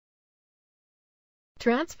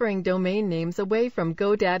Transferring domain names away from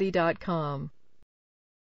GoDaddy.com.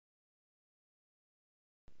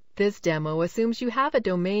 This demo assumes you have a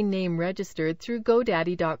domain name registered through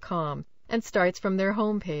GoDaddy.com and starts from their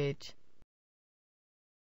homepage.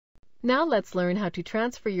 Now let's learn how to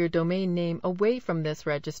transfer your domain name away from this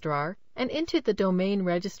registrar and into the domain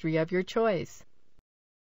registry of your choice.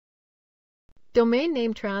 Domain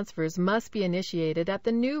name transfers must be initiated at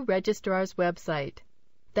the new registrar's website.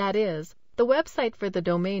 That is, the website for the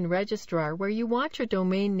domain registrar where you want your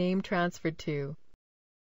domain name transferred to.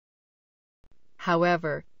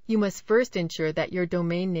 However, you must first ensure that your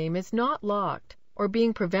domain name is not locked or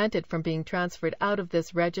being prevented from being transferred out of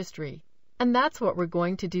this registry, and that's what we're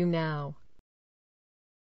going to do now.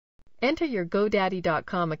 Enter your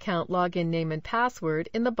GoDaddy.com account login name and password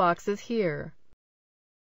in the boxes here.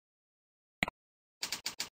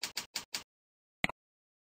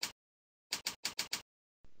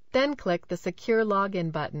 Then click the Secure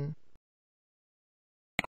Login button.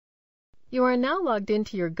 You are now logged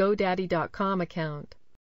into your GoDaddy.com account.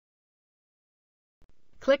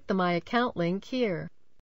 Click the My Account link here.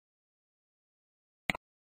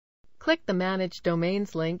 Click the Manage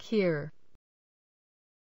Domains link here.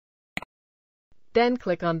 Then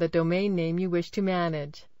click on the domain name you wish to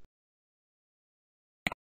manage.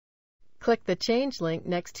 Click the Change link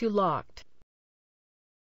next to Locked.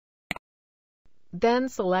 Then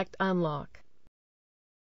select Unlock.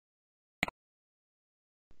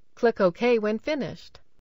 Click OK when finished.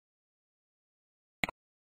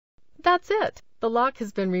 That's it! The lock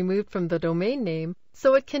has been removed from the domain name,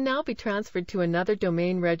 so it can now be transferred to another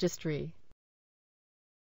domain registry.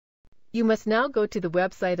 You must now go to the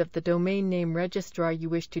website of the domain name registrar you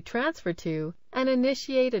wish to transfer to and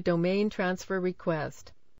initiate a domain transfer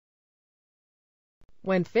request.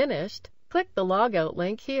 When finished, click the Logout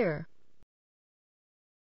link here.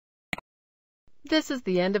 This is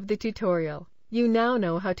the end of the tutorial. You now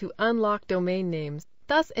know how to unlock domain names,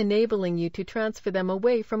 thus enabling you to transfer them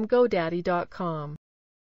away from GoDaddy.com.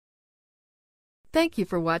 Thank you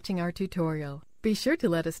for watching our tutorial. Be sure to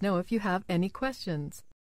let us know if you have any questions.